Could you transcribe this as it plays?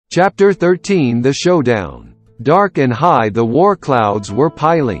Chapter 13 The Showdown. Dark and high the war clouds were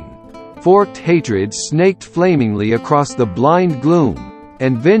piling. Forked hatred snaked flamingly across the blind gloom,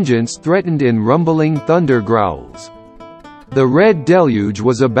 and vengeance threatened in rumbling thunder growls. The red deluge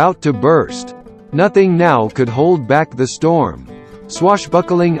was about to burst. Nothing now could hold back the storm.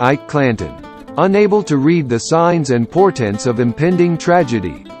 Swashbuckling Ike Clanton, unable to read the signs and portents of impending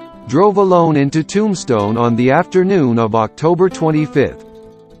tragedy, drove alone into Tombstone on the afternoon of October 25.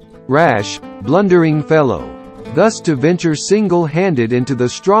 Rash, blundering fellow, thus to venture single-handed into the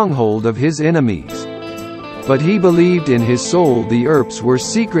stronghold of his enemies. But he believed in his soul the Earps were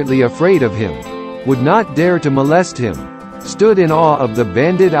secretly afraid of him, would not dare to molest him, stood in awe of the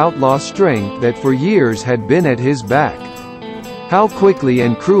bandit outlaw strength that for years had been at his back. How quickly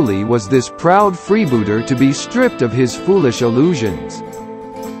and cruelly was this proud freebooter to be stripped of his foolish illusions.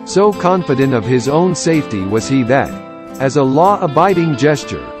 So confident of his own safety was he that, as a law-abiding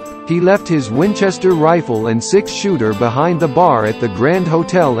gesture, he left his Winchester rifle and six-shooter behind the bar at the Grand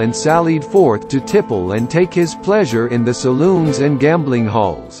Hotel and sallied forth to tipple and take his pleasure in the saloons and gambling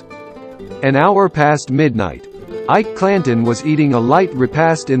halls. An hour past midnight, Ike Clanton was eating a light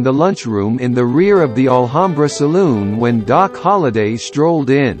repast in the lunchroom in the rear of the Alhambra Saloon when Doc Holliday strolled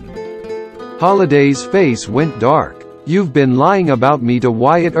in. Holliday's face went dark. "You've been lying about me to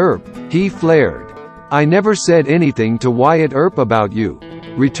Wyatt Earp," he flared. "I never said anything to Wyatt Earp about you,"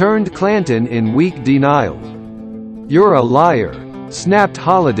 returned Clanton in weak denial. "You're a liar," snapped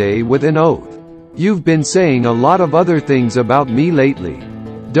Holliday with an oath. "You've been saying a lot of other things about me lately.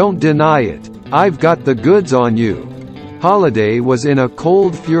 Don't deny it. I've got the goods on you." Holliday was in a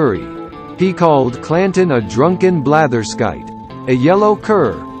cold fury. He called Clanton a drunken blatherskite, a yellow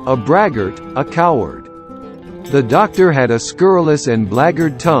cur, a braggart, a coward. The doctor had a scurrilous and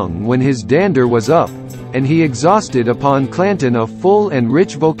blackguard tongue when his dander was up, and he exhausted upon Clanton a full and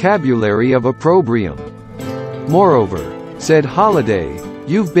rich vocabulary of opprobrium. "Moreover," said Holliday,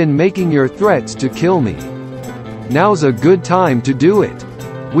 "you've been making your threats to kill me. Now's a good time to do it.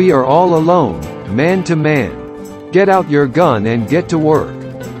 We are all alone, man to man. Get out your gun and get to work."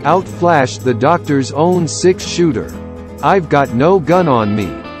 Out flashed the doctor's own six-shooter. "I've got no gun on me,"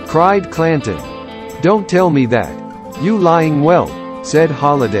 cried Clanton. "Don't tell me that, you lying whelp," said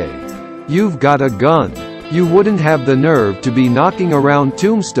Holliday. "You've got a gun. You wouldn't have the nerve to be knocking around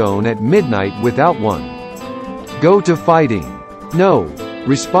Tombstone at midnight without one. Go to fighting." "No,"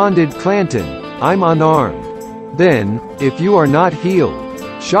 responded Clanton, "I'm unarmed." "Then, if you are not healed,"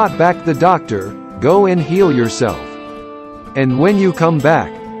 shot back the doctor, "go and heal yourself. And when you come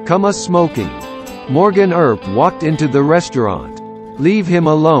back, come a-smoking." Morgan Earp walked into the restaurant. "Leave him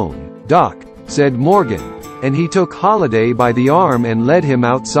alone, Doc," said Morgan, and he took Holliday by the arm and led him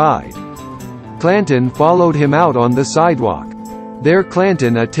outside. Clanton followed him out on the sidewalk. There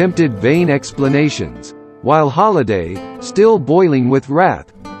Clanton attempted vain explanations, while Holliday, still boiling with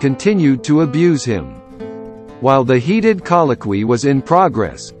wrath, continued to abuse him. While the heated colloquy was in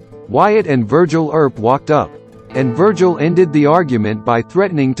progress, Wyatt and Virgil Earp walked up, and Virgil ended the argument by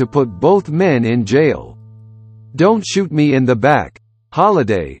threatening to put both men in jail. "Don't shoot me in the back,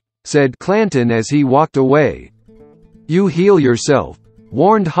 Holliday," said Clanton as he walked away. "You heal yourself,"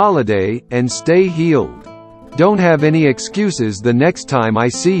 warned Holliday, "and stay healed. Don't have any excuses the next time I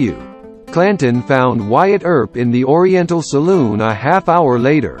see you." Clanton found Wyatt Earp in the Oriental Saloon a half-hour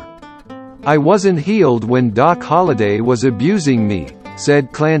later. "I wasn't healed when Doc Holliday was abusing me,"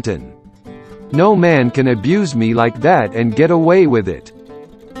 said Clanton. "No man can abuse me like that and get away with it.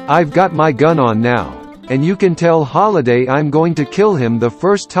 I've got my gun on now, and you can tell Holliday I'm going to kill him the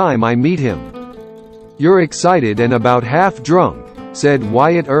first time I meet him." "You're excited and about half drunk," said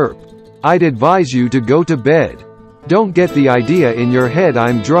Wyatt Earp. "I'd advise you to go to bed. Don't get the idea in your head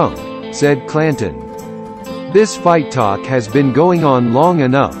I'm drunk," said Clanton. "This fight talk has been going on long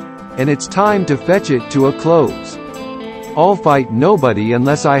enough, and it's time to fetch it to a close." "I'll fight nobody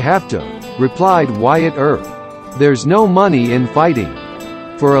unless I have to," replied Wyatt Earp. "There's no money in fighting."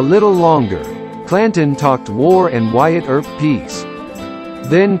 For a little longer, Clanton talked war and Wyatt Earp peace.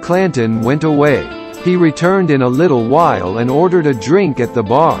 Then Clanton went away. He returned in a little while and ordered a drink at the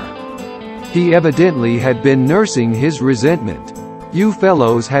bar. He evidently had been nursing his resentment. "You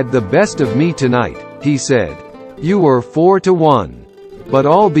fellows had the best of me tonight," he said. "You were 4-1. But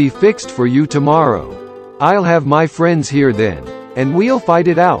I'll be fixed for you tomorrow. I'll have my friends here then, and we'll fight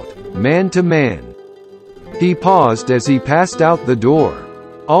it out, man to man." He paused as he passed out the door.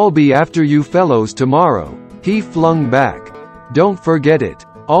 "I'll be after you fellows tomorrow," he flung back. "Don't forget it.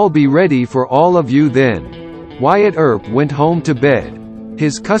 I'll be ready for all of you then." Wyatt Earp went home to bed,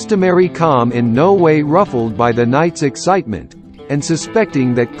 his customary calm in no way ruffled by the night's excitement, and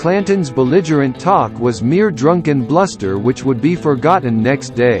suspecting that Clanton's belligerent talk was mere drunken bluster which would be forgotten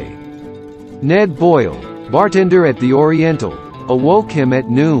next day. Ned Boyle, bartender at the Oriental, awoke him at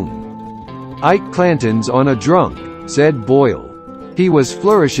noon. "Ike Clanton's on a drunk," said Boyle. "He was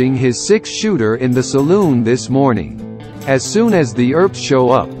flourishing his 6-shooter in the saloon this morning. As soon as the Earps show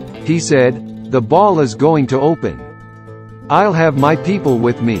up," he said, "the ball is going to open. I'll have my people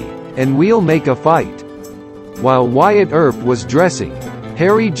with me, and we'll make a fight." While Wyatt Earp was dressing,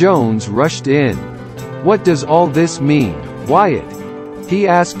 Harry Jones rushed in. "What does all this mean, Wyatt?" he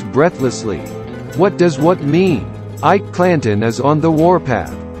asked breathlessly. "What does what mean? Ike Clanton is on the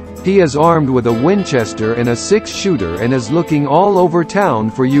warpath. He is armed with a Winchester and a 6-shooter and is looking all over town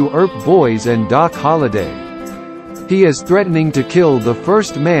for you Earp boys and Doc Holliday. He is threatening to kill the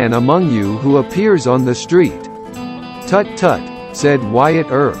first man among you who appears on the street." "Tut tut," said Wyatt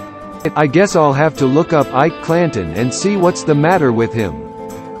Earp. "I guess I'll have to look up Ike Clanton and see what's the matter with him."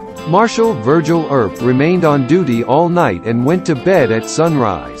 Marshal Virgil Earp remained on duty all night and went to bed at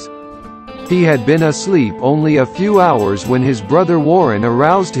sunrise. He had been asleep only a few hours when his brother Warren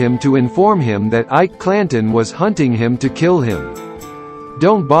aroused him to inform him that Ike Clanton was hunting him to kill him.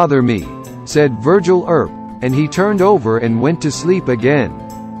 "Don't bother me," said Virgil Earp, and he turned over and went to sleep again.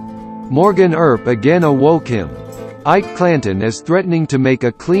 Morgan Earp again awoke him. "Ike Clanton is threatening to make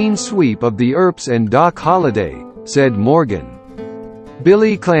a clean sweep of the Earps and Doc Holliday," said Morgan.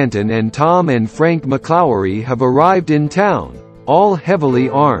 "Billy Clanton and Tom and Frank McClowery have arrived in town, all heavily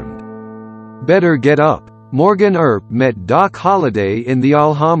armed. Better get up." Morgan Earp met Doc Holliday in the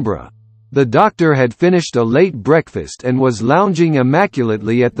Alhambra. The doctor had finished a late breakfast and was lounging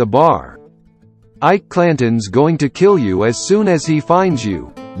immaculately at the bar. "Ike Clanton's going to kill you as soon as he finds you,"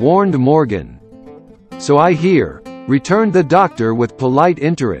 warned Morgan. "So I hear," returned the doctor with polite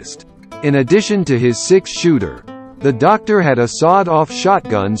interest. In addition to his 6-shooter, the doctor had a sawed-off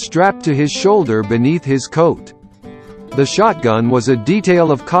shotgun strapped to his shoulder beneath his coat. The shotgun was a detail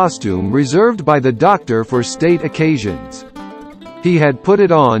of costume reserved by the doctor for state occasions. He had put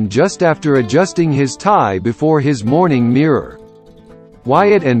it on just after adjusting his tie before his morning mirror.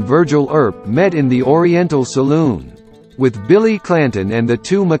 Wyatt and Virgil Earp met in the Oriental Saloon. With Billy Clanton and the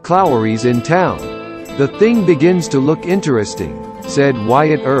 2 McClowerys in town, "The thing begins to look interesting," said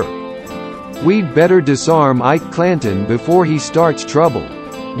Wyatt Earp. "We'd better disarm Ike Clanton before he starts trouble.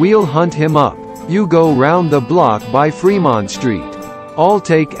 We'll hunt him up. You go round the block by Fremont Street. I'll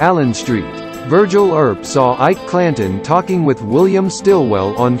take Allen Street." Virgil Earp saw Ike Clanton talking with William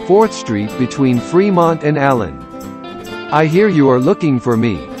Stillwell on 4th Street between Fremont and Allen. "I hear you are looking for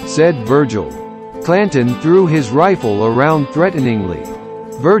me," said Virgil. Clanton threw his rifle around threateningly.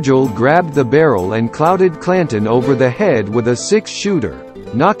 Virgil grabbed the barrel and clouted Clanton over the head with a 6-shooter,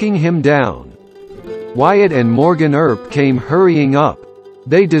 knocking him down. Wyatt and Morgan Earp came hurrying up.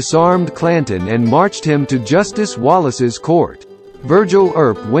 They disarmed Clanton and marched him to Justice Wallace's court. Virgil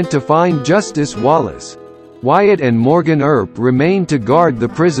Earp went to find Justice Wallace. Wyatt and Morgan Earp remained to guard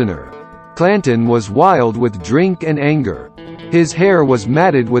the prisoner. Clanton was wild with drink and anger. His hair was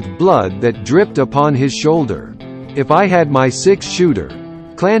matted with blood that dripped upon his shoulder. "If I had my 6-shooter,"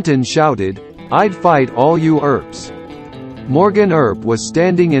 Clanton shouted, "I'd fight all you Earps." Morgan Earp was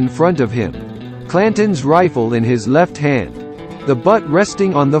standing in front of him, Clanton's rifle in his left hand, the butt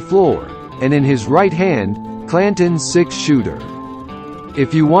resting on the floor, and in his right hand, Clanton's 6-shooter.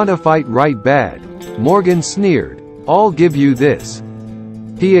 "If you want to fight right bad," Morgan sneered, "I'll give you this."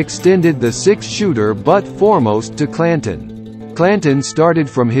 He extended the 6-shooter butt foremost to Clanton. Clanton started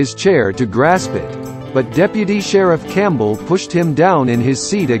from his chair to grasp it, but Deputy Sheriff Campbell pushed him down in his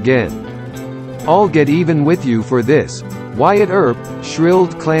seat again. "I'll get even with you for this, Wyatt Earp,"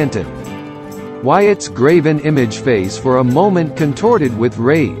 shrilled Clanton. Wyatt's graven image face for a moment contorted with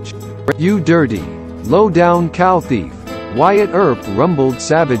rage. "You dirty, low-down cow thief," Wyatt Earp rumbled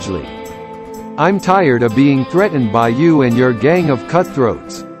savagely. "I'm tired of being threatened by you and your gang of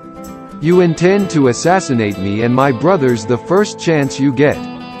cutthroats. You intend to assassinate me and my brothers the first chance you get,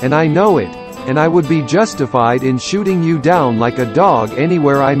 and I know it, and I would be justified in shooting you down like a dog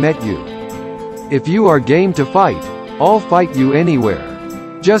anywhere I met you. If you are game to fight, I'll fight you anywhere.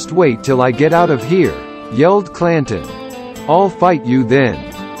 Just wait till I get out of here," yelled Clanton. "I'll fight you then."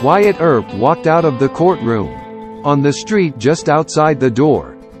 Wyatt Earp walked out of the courtroom. On the street just outside the door,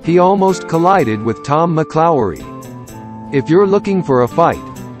 he almost collided with Tom McClowery. "If you're looking for a fight,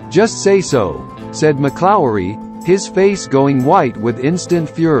 just say so," said McClowery, his face going white with instant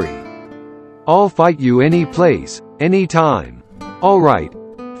fury. "I'll fight you any place, any time." "All right,"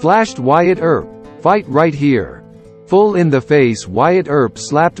 flashed Wyatt Earp, "fight right here." Full in the face, Wyatt Earp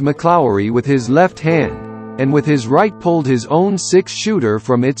slapped McClowery with his left hand, and with his right pulled his own six-shooter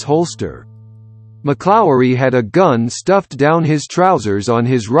from its holster. McClowery had a gun stuffed down his trousers on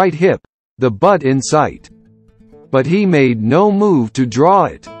his right hip, the butt in sight. But he made no move to draw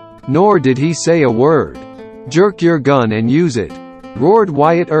it. Nor did he say a word. "Jerk your gun and use it," roared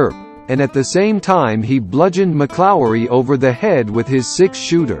Wyatt Earp, and at the same time he bludgeoned McClowery over the head with his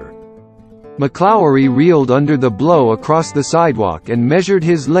six-shooter. McClowery reeled under the blow across the sidewalk and measured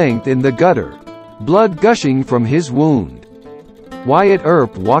his length in the gutter, blood gushing from his wound. Wyatt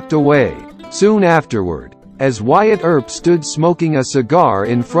Earp walked away. Soon afterward, as Wyatt Earp stood smoking a cigar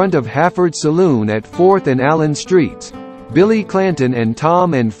in front of Hafford Saloon at 4th and Allen Streets, Billy Clanton and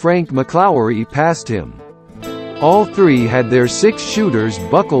Tom and Frank McClowery passed him. All three had their six-shooters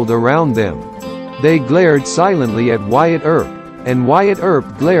buckled around them. They glared silently at Wyatt Earp, and Wyatt Earp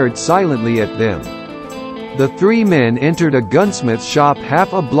glared silently at them. The three men entered a gunsmith shop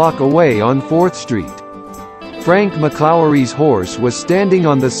half a block away on 4th Street. Frank McClowery's horse was standing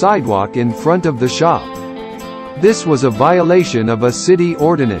on the sidewalk in front of the shop. This was a violation of a city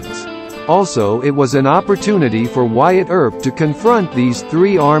ordinance. Also, it was an opportunity for Wyatt Earp to confront these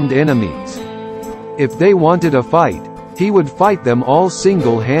three armed enemies. If they wanted a fight, he would fight them all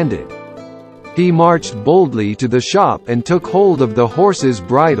single-handed. He marched boldly to the shop and took hold of the horse's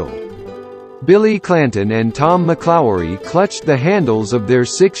bridle. Billy Clanton and Tom McClowery clutched the handles of their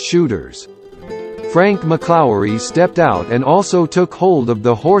six-shooters. Frank McClowery stepped out and also took hold of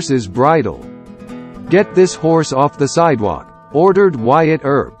the horse's bridle. "Get this horse off the sidewalk," ordered Wyatt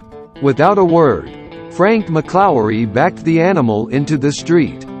Earp. Without a word, Frank McClowery backed the animal into the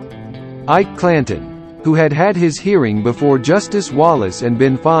street. Ike Clanton, who had had his hearing before Justice Wallace and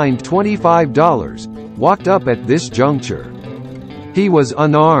been fined $25, walked up at this juncture. He was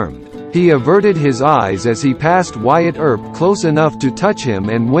unarmed. He averted his eyes as he passed Wyatt Earp close enough to touch him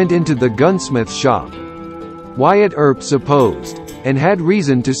and went into the gunsmith shop. Wyatt Earp supposed, and had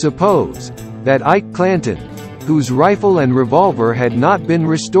reason to suppose, that Ike Clanton, whose rifle and revolver had not been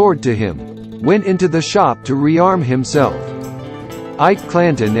restored to him, went into the shop to rearm himself. Ike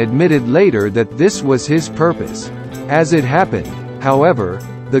Clanton admitted later that this was his purpose. As it happened, however,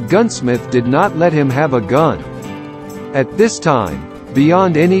 the gunsmith did not let him have a gun. At this time,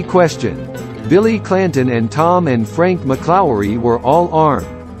 beyond any question, Billy Clanton and Tom and Frank McClowery were all armed.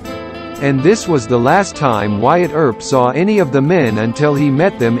 And this was the last time Wyatt Earp saw any of the men until he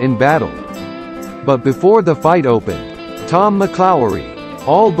met them in battle. But before the fight opened, Tom McClowery,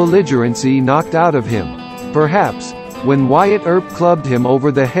 all belligerency knocked out of him, perhaps, when Wyatt Earp clubbed him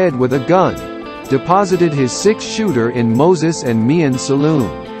over the head with a gun, deposited his six-shooter in Moses and Meehan's saloon.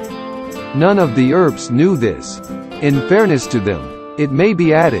 None of the Earps knew this. In fairness to them, it may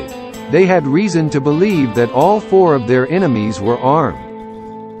be added, they had reason to believe that all four of their enemies were armed.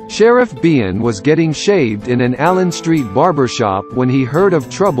 Sheriff Bean was getting shaved in an Allen Street barber shop when he heard of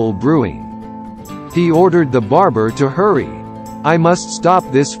trouble brewing. He ordered the barber to hurry. "I must stop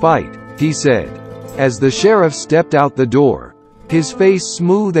this fight," he said. As the sheriff stepped out the door, his face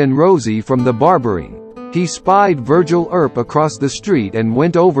smooth and rosy from the barbering, he spied Virgil Earp across the street and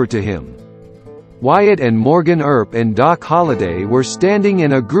went over to him. Wyatt and Morgan Earp and Doc Holliday were standing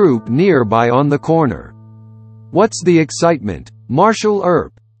in a group nearby on the corner. "What's the excitement, Marshal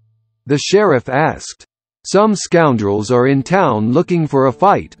Earp?" the sheriff asked. "Some scoundrels are in town looking for a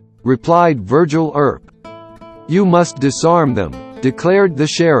fight," replied Virgil Earp. "You must disarm them," declared the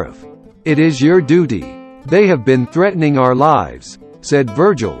sheriff. "It is your duty. They have been threatening our lives," said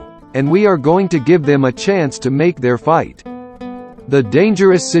Virgil, "and we are going to give them a chance to make their fight." The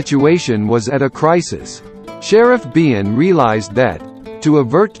dangerous situation was at a crisis. Sheriff Bean realized that, to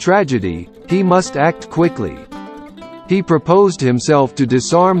avert tragedy, he must act quickly. He proposed himself to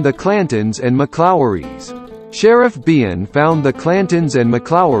disarm the Clantons and McClowerys. Sheriff Bean found the Clantons and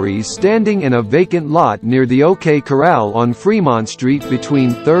McClowerys standing in a vacant lot near the OK Corral on Fremont Street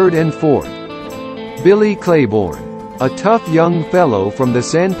between 3rd and 4th. Billy Claiborne, a tough young fellow from the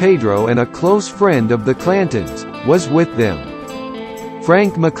San Pedro and a close friend of the Clantons, was with them.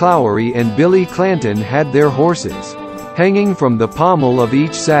 Frank McClowery and Billy Clanton had their horses, hanging from the pommel of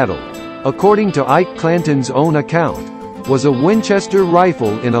each saddle, according to Ike Clanton's own account, was a Winchester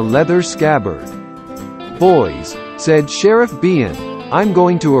rifle in a leather scabbard. "Boys," said Sheriff Bean, "I'm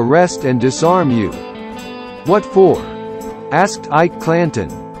going to arrest and disarm you." "What for?" asked Ike Clanton.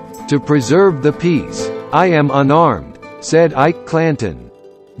 "To preserve the peace. I am unarmed," said Ike Clanton.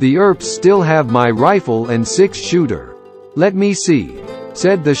 "The Earps still have my rifle and six-shooter." "Let me see,"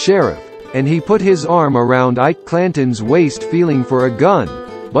 said the sheriff, and he put his arm around Ike Clanton's waist feeling for a gun,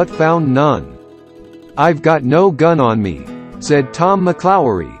 but found none. "I've got no gun on me," said Tom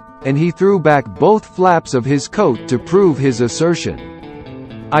McClowery, and he threw back both flaps of his coat to prove his assertion.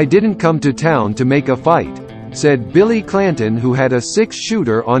 "I didn't come to town to make a fight," said Billy Clanton, who had a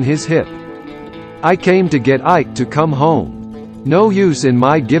 6-shooter on his hip. "I came to get Ike to come home. No use in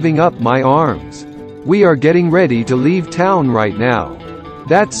my giving up my arms. We are getting ready to leave town right now."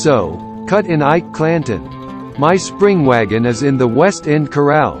 "That's so," cut in Ike Clanton. "My spring wagon is in the West End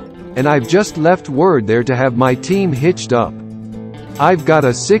Corral, and I've just left word there to have my team hitched up. I've got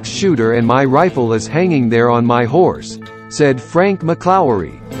a 6-shooter and my rifle is hanging there on my horse," said Frank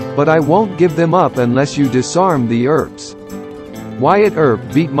McClowery, "but I won't give them up unless you disarm the Earps. Wyatt Earp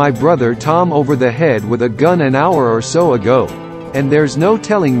beat my brother Tom over the head with a gun an hour or so ago, and there's no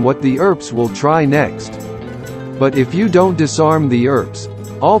telling what the Earps will try next. But if you don't disarm the Earps,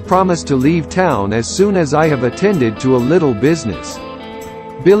 I'll promise to leave town as soon as I have attended to a little business."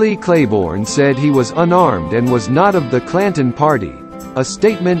 Billy Claiborne said he was unarmed and was not of the Clanton party, a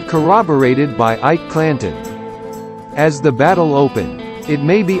statement corroborated by Ike Clanton. As the battle opened, it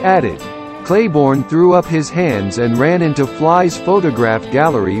may be added, Claiborne threw up his hands and ran into Fly's photograph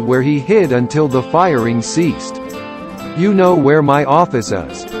gallery where he hid until the firing ceased. "You know where my office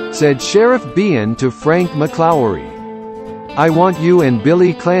is," said Sheriff Bean to Frank McClowery. "I want you and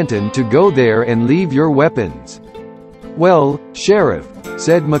Billy Clanton to go there and leave your weapons." "Well, Sheriff,"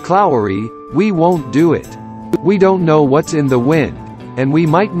 said McClowery, "we won't do it. We don't know what's in the wind, and we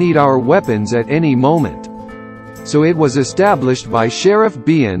might need our weapons at any moment." So it was established by Sheriff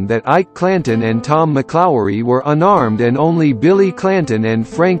Bean that Ike Clanton and Tom McClowery were unarmed and only Billy Clanton and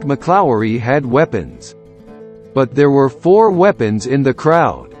Frank McClowery had weapons. But there were 4 weapons in the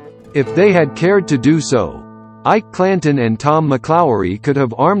crowd. If they had cared to do so, Ike Clanton and Tom McClowery could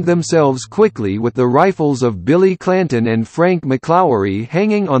have armed themselves quickly with the rifles of Billy Clanton and Frank McClowery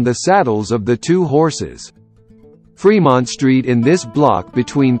hanging on the saddles of the 2 horses. Fremont Street in this block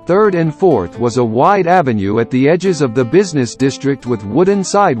between 3rd and 4th was a wide avenue at the edges of the business district with wooden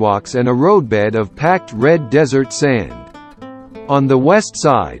sidewalks and a roadbed of packed red desert sand. On the west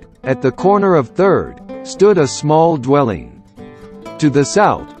side, at the corner of 3rd, stood a small dwelling. To the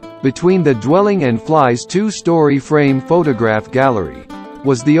south, between the dwelling and Fly's 2-story frame photograph gallery,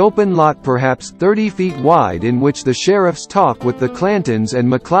 was the open lot perhaps 30 feet wide in which the sheriff's talk with the Clantons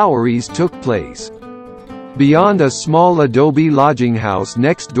and McClowerys took place. Beyond a small adobe lodging house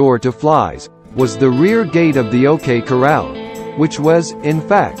next door to Fly's, was the rear gate of the OK Corral, which was, in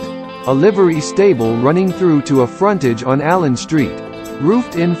fact, a livery stable running through to a frontage on Allen Street,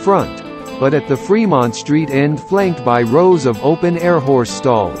 roofed in front, but at the Fremont Street end flanked by rows of open-air horse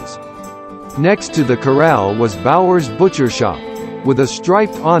stalls. Next to the corral was Bowers' Butcher Shop, with a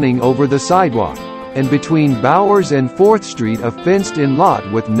striped awning over the sidewalk, and between Bowers and 4th Street a fenced-in lot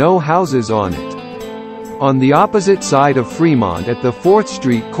with no houses on it. On the opposite side of Fremont at the 4th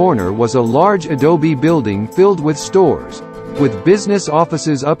Street corner was a large adobe building filled with stores, with business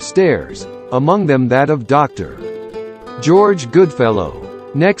offices upstairs, among them that of Dr. George Goodfellow.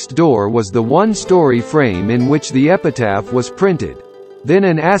 Next door was the 1-story frame in which the epitaph was printed, then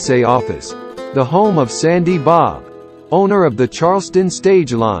an assay office, the home of Sandy Bob, owner of the Charleston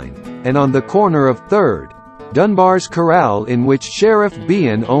stage line, and on the corner of 3rd, Dunbar's Corral in which Sheriff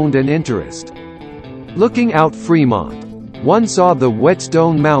Bean owned an interest. Looking out Fremont, one saw the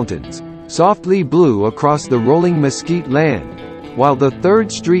Whetstone Mountains, softly blue across the rolling mesquite land, while the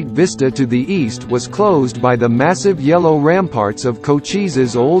 3rd Street vista to the east was closed by the massive yellow ramparts of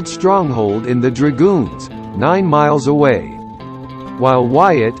Cochise's old stronghold in the Dragoons, 9 miles away. While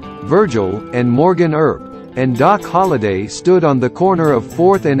Wyatt, Virgil, and Morgan Earp, and Doc Holliday stood on the corner of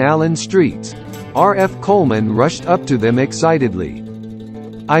 4th and Allen Streets, R.F. Coleman rushed up to them excitedly.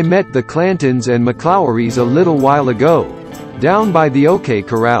 "I met the Clantons and McClowerys a little while ago, down by the OK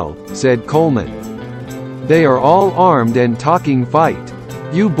Corral," said Coleman. "They are all armed and talking fight.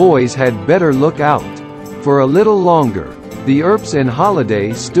 You boys had better look out." For a little longer, the Earps and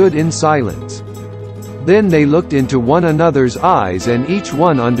Holliday stood in silence. Then they looked into one another's eyes and each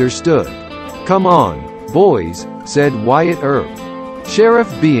one understood. "Come on, boys," said Wyatt Earp.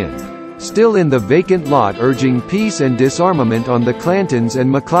 Sheriff Bean, still in the vacant lot urging peace and disarmament on the Clantons and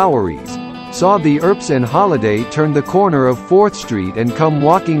McClowerys, saw the Earps and Holliday turn the corner of 4th Street and come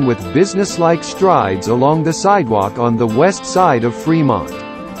walking with businesslike strides along the sidewalk on the west side of Fremont.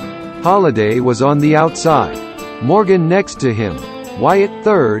 Holliday was on the outside, Morgan next to him, Wyatt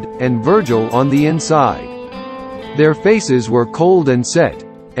 3rd, and Virgil on the inside. Their faces were cold and set,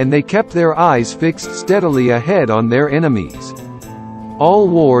 and they kept their eyes fixed steadily ahead on their enemies. All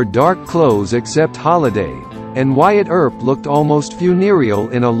wore dark clothes except Holliday, and Wyatt Earp looked almost funereal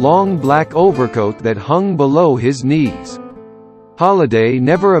in a long black overcoat that hung below his knees. Holiday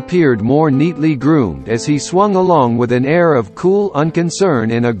never appeared more neatly groomed as he swung along with an air of cool unconcern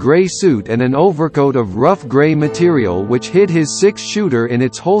in a gray suit and an overcoat of rough gray material which hid his six-shooter in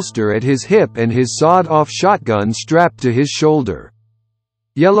its holster at his hip and his sawed-off shotgun strapped to his shoulder.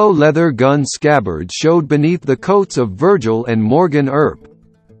 Yellow leather gun scabbards showed beneath the coats of Virgil and Morgan Earp.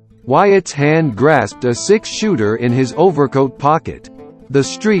 Wyatt's hand grasped a six-shooter in his overcoat pocket. The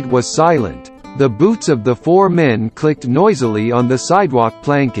street was silent. The boots of the four men clicked noisily on the sidewalk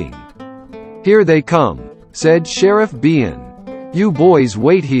planking. "Here they come," said Sheriff Bean. "You boys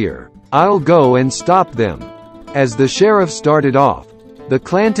wait here. I'll go and stop them." As the sheriff started off, the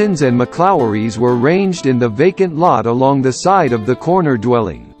Clantons and McClowerys were ranged in the vacant lot along the side of the corner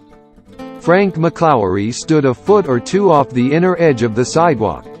dwelling. Frank McClowery stood a foot or two off the inner edge of the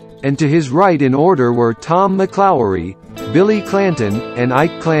sidewalk, and to his right in order were Tom McClowery, Billy Clanton, and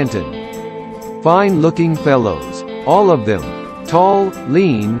Ike Clanton. Fine-looking fellows, all of them, tall,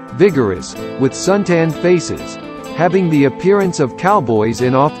 lean, vigorous, with suntanned faces, having the appearance of cowboys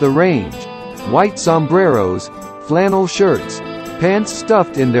in off the range, white sombreros, flannel shirts, pants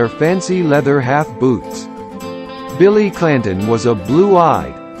stuffed in their fancy leather half-boots. Billy Clanton was a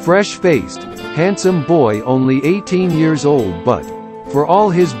blue-eyed, fresh-faced, handsome boy only 18 years old but, for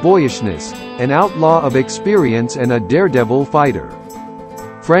all his boyishness, an outlaw of experience and a daredevil fighter.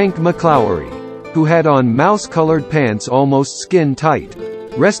 Frank McClowery, who had on mouse-colored pants almost skin-tight,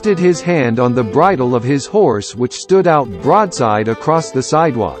 rested his hand on the bridle of his horse which stood out broadside across the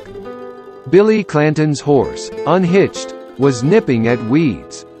sidewalk. Billy Clanton's horse, unhitched, was nipping at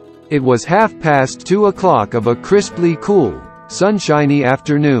weeds. It was 2:30 of a crisply cool, sunshiny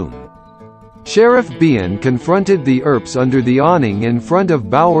afternoon. Sheriff Bean confronted the Earps under the awning in front of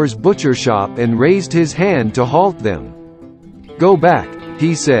Bauer's butcher shop and raised his hand to halt them. "Go back,"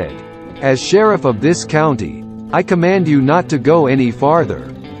 he said. "As sheriff of this county, I command you not to go any farther.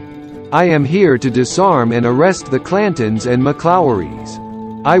 I am here to disarm and arrest the Clantons and McClowerys.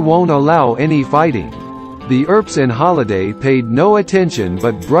 I won't allow any fighting." The Earps and Holiday paid no attention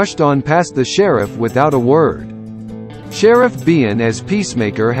but brushed on past the sheriff without a word. Sheriff Bean as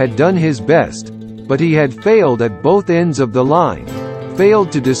peacemaker had done his best, but he had failed at both ends of the line,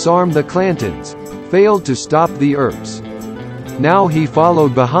 failed to disarm the Clantons, failed to stop the Earps. Now he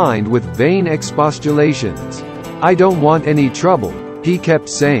followed behind with vain expostulations. "I don't want any trouble," he kept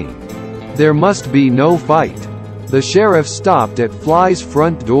saying. "There must be no fight." The sheriff stopped at Fly's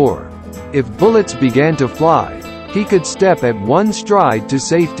front door. If bullets began to fly, he could step at one stride to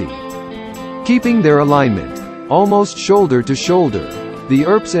safety. Keeping their alignment, almost shoulder to shoulder, the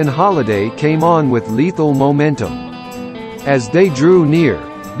Earps and Holiday came on with lethal momentum. As they drew near,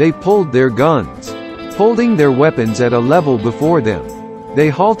 they pulled their guns. Holding their weapons at a level before them, they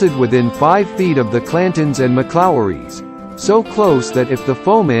halted within 5 feet of the Clantons and McClowerys, so close that if the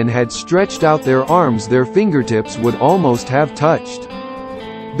foemen had stretched out their arms their fingertips would almost have touched.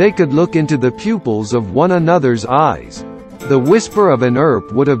 They could look into the pupils of one another's eyes. The whisper of an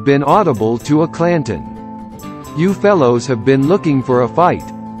Earp would have been audible to a Clanton. "You fellows have been looking for a fight,"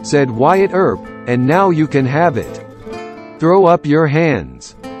 said Wyatt Earp, "and now you can have it." "Throw up your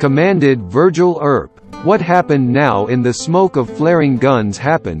hands," commanded Virgil Earp. What happened now in the smoke of flaring guns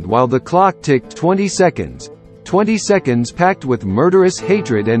happened while the clock ticked 20 seconds. 20 seconds packed with murderous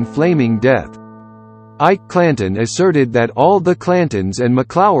hatred and flaming death. Ike Clanton asserted that all the Clantons and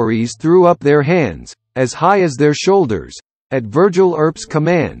McClowerys threw up their hands, as high as their shoulders, at Virgil Earp's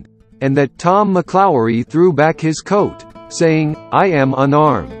command, and that Tom McClowery threw back his coat, saying, "I am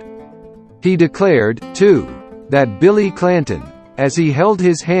unarmed." He declared, too, that Billy Clanton, as he held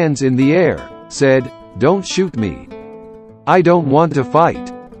his hands in the air, said, "Don't shoot me. I don't want to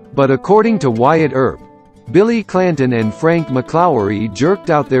fight." But according to Wyatt Earp, Billy Clanton and Frank McClowery jerked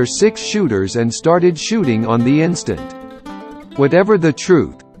out their six-shooters and started shooting on the instant. Whatever the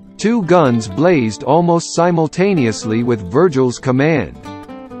truth, 2 guns blazed almost simultaneously with Virgil's command.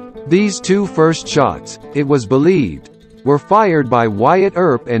 These 2 first shots, it was believed, were fired by Wyatt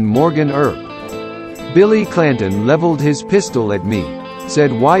Earp and Morgan Earp. "Billy Clanton leveled his pistol at me,"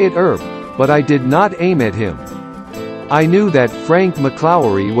 said Wyatt Earp, "but I did not aim at him. I knew that Frank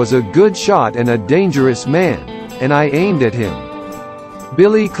McClowery was a good shot and a dangerous man, and I aimed at him.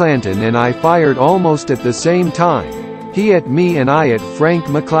 Billy Clanton and I fired almost at the same time, he at me and I at Frank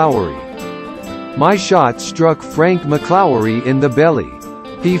McClowery. My shot struck Frank McClowery in the belly.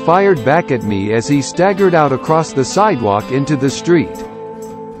 He fired back at me as he staggered out across the sidewalk into the street.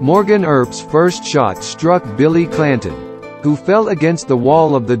 Morgan Earp's first shot struck Billy Clanton, who fell against the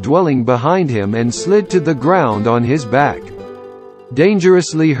wall of the dwelling behind him and slid to the ground on his back.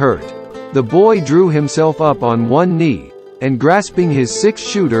 Dangerously hurt, the boy drew himself up on one knee, and grasping his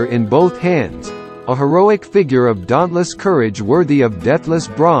six-shooter in both hands, a heroic figure of dauntless courage worthy of deathless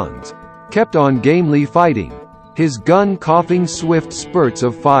bronze, kept on gamely fighting, his gun coughing swift spurts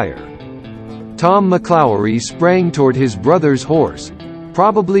of fire. Tom McClowery sprang toward his brother's horse,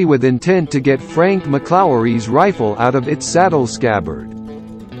 probably with intent to get Frank McClowery's rifle out of its saddle scabbard.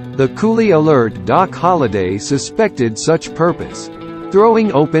 The coolly alert Doc Holliday suspected such purpose.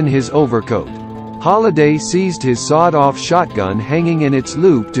 Throwing open his overcoat, Holliday seized his sawed-off shotgun hanging in its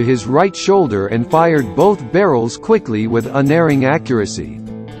loop to his right shoulder and fired both barrels quickly with unerring accuracy.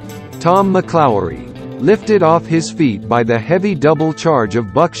 Tom McClowery, lifted off his feet by the heavy double charge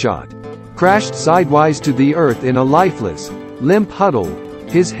of buckshot, crashed sidewise to the earth in a lifeless, limp huddle,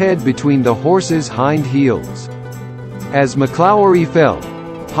 his head between the horse's hind heels. As McClowery fell,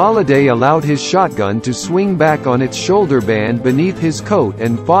 Holliday allowed his shotgun to swing back on its shoulder band beneath his coat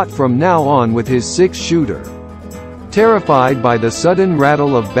and fought from now on with his six-shooter. Terrified by the sudden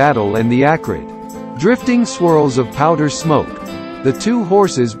rattle of battle and the acrid, drifting swirls of powder smoke, the two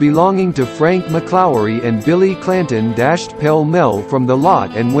horses belonging to Frank McClowery and Billy Clanton dashed pell-mell from the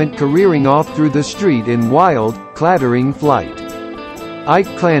lot and went careering off through the street in wild, clattering flight.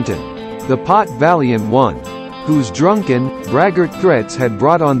 Ike Clanton, the pot valiant one, whose drunken, braggart threats had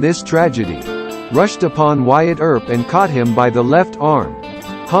brought on this tragedy, rushed upon Wyatt Earp and caught him by the left arm,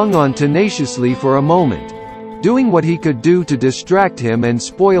 hung on tenaciously for a moment, doing what he could do to distract him and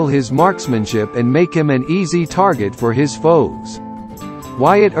spoil his marksmanship and make him an easy target for his foes.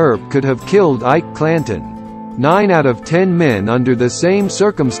 Wyatt Earp could have killed Ike Clanton. 9 out of 10 men under the same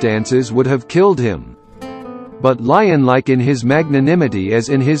circumstances would have killed him. But lion-like in his magnanimity as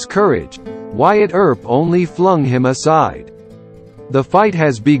in his courage, Wyatt Earp only flung him aside. "The fight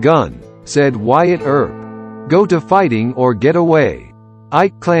has begun," said Wyatt Earp. "Go to fighting or get away."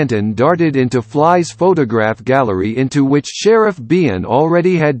 Ike Clanton darted into Fly's photograph gallery, into which Sheriff Bean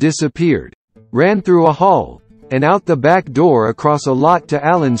already had disappeared, ran through a hall, and out the back door across a lot to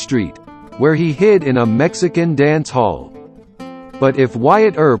Allen Street, where he hid in a Mexican dance hall. But if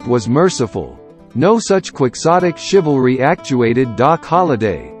Wyatt Earp was merciful, no such quixotic chivalry actuated Doc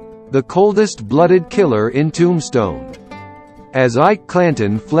Holliday, the coldest-blooded killer in Tombstone. As Ike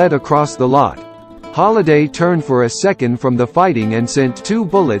Clanton fled across the lot, Holliday turned for a second from the fighting and sent 2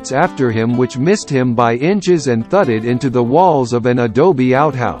 bullets after him which missed him by inches and thudded into the walls of an adobe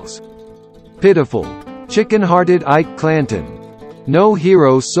outhouse. Pitiful, chicken-hearted Ike Clanton. No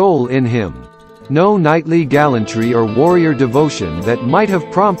hero soul in him. No knightly gallantry or warrior devotion that might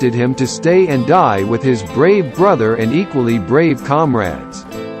have prompted him to stay and die with his brave brother and equally brave comrades.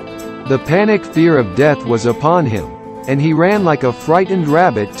 The panic fear of death was upon him, and he ran like a frightened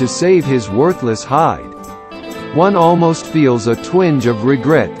rabbit to save his worthless hide. One almost feels a twinge of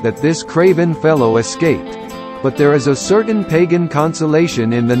regret that this craven fellow escaped, but there is a certain pagan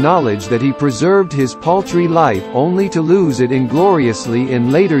consolation in the knowledge that he preserved his paltry life only to lose it ingloriously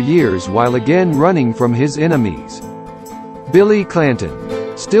in later years while again running from his enemies. Billy Clanton,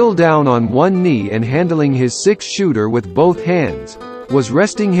 still down on one knee and handling his six-shooter with both hands, was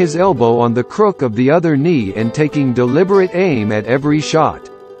resting his elbow on the crook of the other knee and taking deliberate aim at every shot.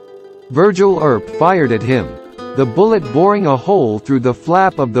 Virgil Earp fired at him, the bullet boring a hole through the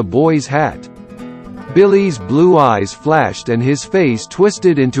flap of the boy's hat. Billy's blue eyes flashed and his face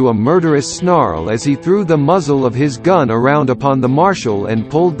twisted into a murderous snarl as he threw the muzzle of his gun around upon the marshal and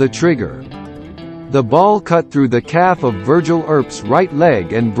pulled the trigger. The ball cut through the calf of Virgil Earp's right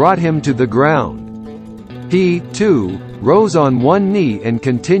leg and brought him to the ground. He, too, rose on one knee and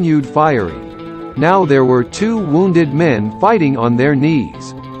continued firing. Now there were 2 wounded men fighting on their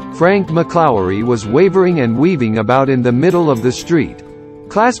knees. Frank McClowery was wavering and weaving about in the middle of the street,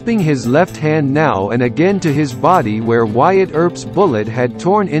 clasping his left hand now and again to his body where Wyatt Earp's bullet had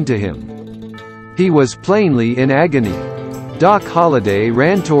torn into him. He was plainly in agony. Doc Holliday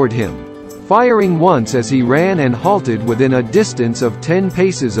ran toward him, firing once as he ran and halted within a distance of 10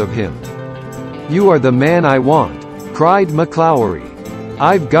 paces of him. "You are the man I want," cried McClowery.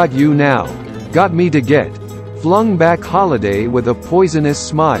 "I've got you now. Got me to get," flung back Holliday with a poisonous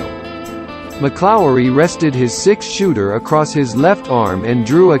smile. McClowery rested his six-shooter across his left arm and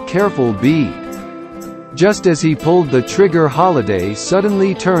drew a careful bead. Just as he pulled the trigger, Holliday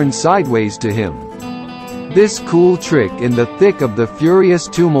suddenly turned sideways to him. This cool trick in the thick of the furious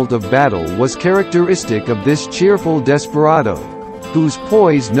tumult of battle was characteristic of this cheerful desperado, whose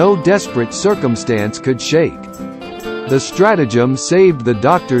poise no desperate circumstance could shake. The stratagem saved the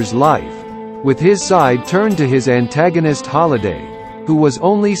doctor's life. With his side turned to his antagonist Holliday, who was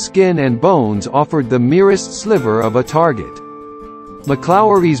only skin and bones offered the merest sliver of a target.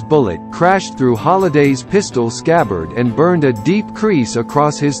 McClowery's bullet crashed through Holliday's pistol scabbard and burned a deep crease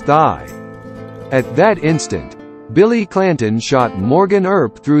across his thigh. At that instant, Billy Clanton shot Morgan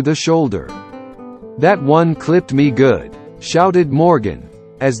Earp through the shoulder. "That one clipped me good," shouted Morgan,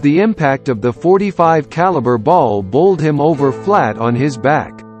 as the impact of the .45 caliber ball bowled him over flat on his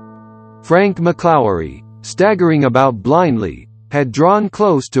back. Frank McClowery, staggering about blindly, had drawn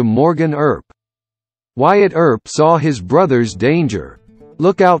close to Morgan Earp. Wyatt Earp saw his brother's danger.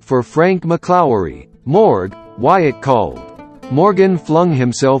 "Look out for Frank McClowery, Morg," Wyatt called. Morgan flung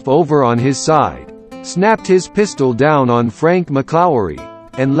himself over on his side, snapped his pistol down on Frank McClowery,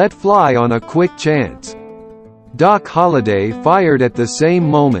 and let fly on a quick chance. Doc Holliday fired at the same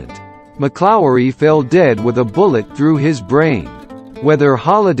moment. McClowery fell dead with a bullet through his brain. Whether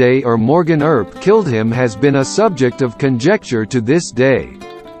Holliday or Morgan Earp killed him has been a subject of conjecture to this day.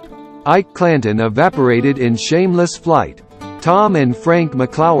 Ike Clanton evaporated in shameless flight. Tom and Frank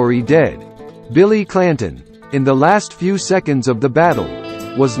McClowery dead. Billy Clanton, in the last few seconds of the battle,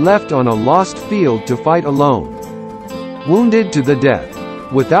 was left on a lost field to fight alone. Wounded to the death,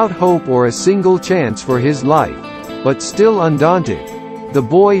 without hope or a single chance for his life, but still undaunted, the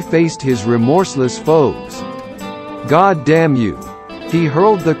boy faced his remorseless foes. "God damn you!" He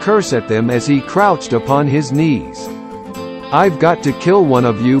hurled the curse at them as he crouched upon his knees. "I've got to kill one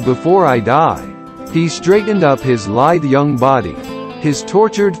of you before I die." He straightened up his lithe young body. His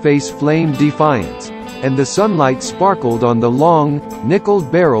tortured face flamed defiance, and the sunlight sparkled on the long, nickeled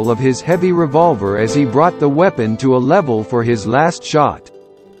barrel of his heavy revolver as he brought the weapon to a level for his last shot.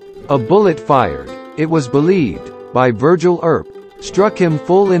 A bullet fired, it was believed, by Virgil Earp, struck him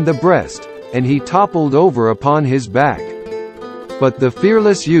full in the breast, and he toppled over upon his back. But the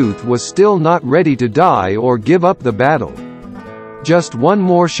fearless youth was still not ready to die or give up the battle. "Just one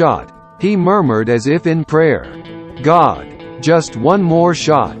more shot," he murmured as if in prayer. "God, just one more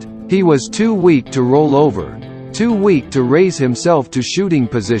shot." He was too weak to roll over, too weak to raise himself to shooting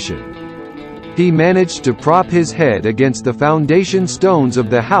position. He managed to prop his head against the foundation stones of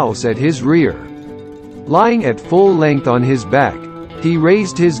the house at his rear. Lying at full length on his back, he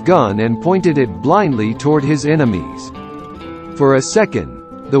raised his gun and pointed it blindly toward his enemies. For a second,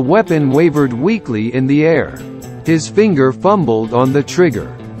 the weapon wavered weakly in the air. His finger fumbled on the trigger.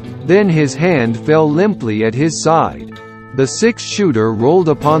 Then his hand fell limply at his side. The six-shooter rolled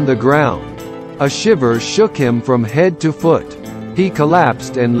upon the ground. A shiver shook him from head to foot. He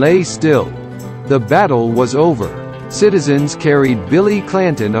collapsed and lay still. The battle was over. Citizens carried Billy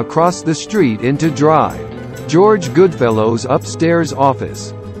Clanton across the street into Drive. George Goodfellow's upstairs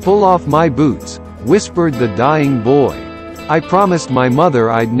office. "Pull off my boots," whispered the dying boy. "I promised my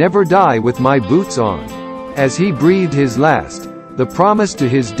mother I'd never die with my boots on." As he breathed his last, the promise to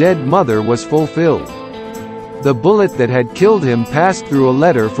his dead mother was fulfilled. The bullet that had killed him passed through a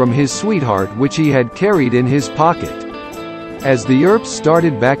letter from his sweetheart which he had carried in his pocket. As the Earps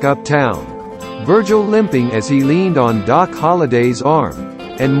started back uptown, Virgil limping as he leaned on Doc Holliday's arm,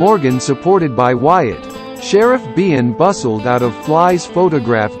 and Morgan supported by Wyatt, Sheriff Bean bustled out of Fly's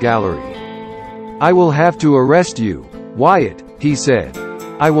photograph gallery. "I will have to arrest you, Wyatt," he said.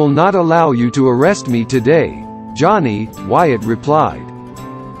 "I will not allow you to arrest me today, Johnny," Wyatt replied.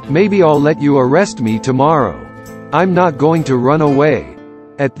 "Maybe I'll let you arrest me tomorrow. I'm not going to run away."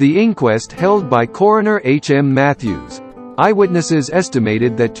 At the inquest held by Coroner H.M. Matthews, eyewitnesses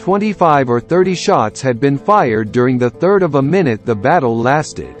estimated that 25 or 30 shots had been fired during the third of a minute the battle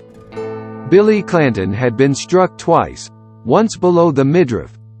lasted. Billy Clanton had been struck twice, once below the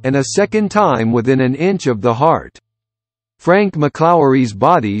midriff, and a second time within an inch of the heart. Frank McClowery's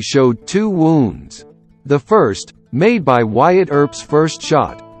body showed 2 wounds. The first, made by Wyatt Earp's first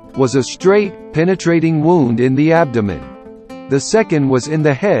shot, was a straight, penetrating wound in the abdomen. The second was in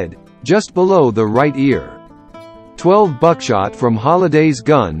the head, just below the right ear. 12 buckshot from Holliday's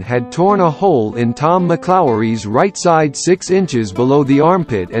gun had torn a hole in Tom McClowery's right side 6 inches below the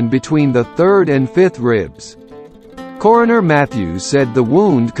armpit and between the 3rd and 5th ribs. Coroner Matthews said the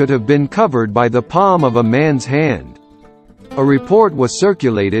wound could have been covered by the palm of a man's hand. A report was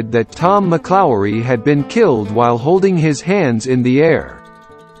circulated that Tom McClowery had been killed while holding his hands in the air.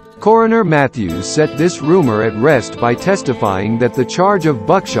 Coroner Matthews set this rumor at rest by testifying that the charge of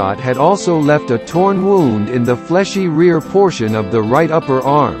buckshot had also left a torn wound in the fleshy rear portion of the right upper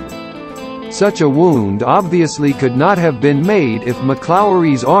arm. Such a wound obviously could not have been made if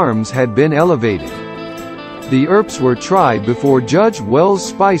McClowery's arms had been elevated. The Earps were tried before Judge Wells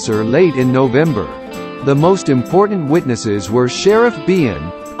Spicer late in November. The most important witnesses were Sheriff Bean,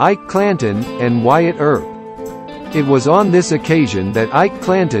 Ike Clanton, and Wyatt Earp. It was on this occasion that Ike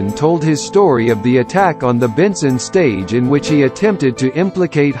Clanton told his story of the attack on the Benson stage in which he attempted to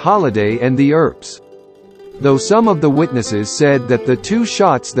implicate Holliday and the Earps. Though some of the witnesses said that the 2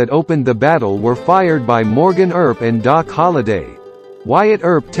 shots that opened the battle were fired by Morgan Earp and Doc Holliday, Wyatt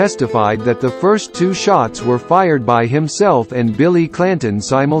Earp testified that the first 2 shots were fired by himself and Billy Clanton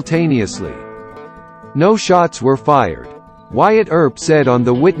simultaneously. No shots were fired, Wyatt Earp said on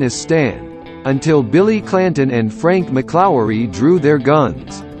the witness stand, until Billy Clanton and Frank McClowery drew their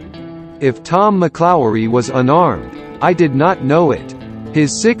guns. If Tom McClowery was unarmed, I did not know it.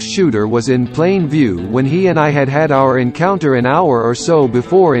 His 6-shooter was in plain view when he and I had our encounter an hour or so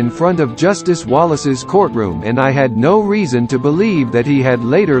before in front of Justice Wallace's courtroom, and I had no reason to believe that he had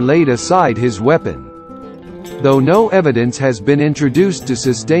later laid aside his weapon. Though no evidence has been introduced to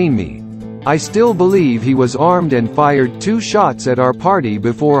sustain me, I still believe he was armed and fired 2 shots at our party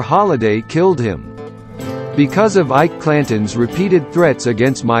before Holliday killed him. Because of Ike Clanton's repeated threats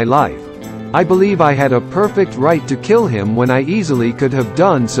against my life, I believe I had a perfect right to kill him when I easily could have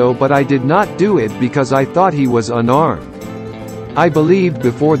done so, but I did not do it because I thought he was unarmed. I believed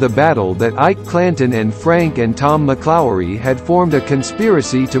before the battle that Ike Clanton and Frank and Tom McClowery had formed a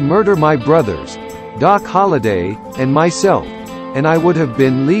conspiracy to murder my brothers, Doc Holliday, and myself, and I would have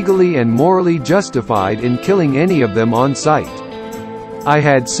been legally and morally justified in killing any of them on sight. I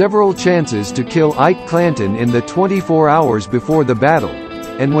had several chances to kill Ike Clanton in the 24 hours before the battle,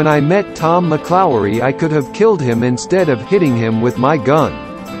 and when I met Tom McClowery I could have killed him instead of hitting him with my gun.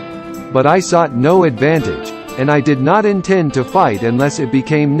 But I sought no advantage, and I did not intend to fight unless it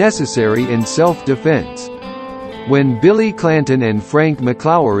became necessary in self-defense. When Billy Clanton and Frank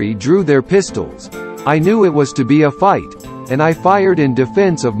McClowery drew their pistols, I knew it was to be a fight, and I fired in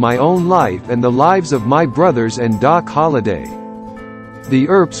defense of my own life and the lives of my brothers and Doc Holliday. The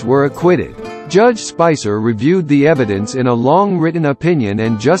Earps were acquitted. Judge Spicer reviewed the evidence in a long written opinion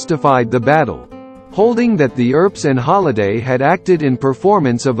and justified the battle, holding that the Earps and Holliday had acted in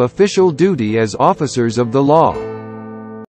performance of official duty as officers of the law.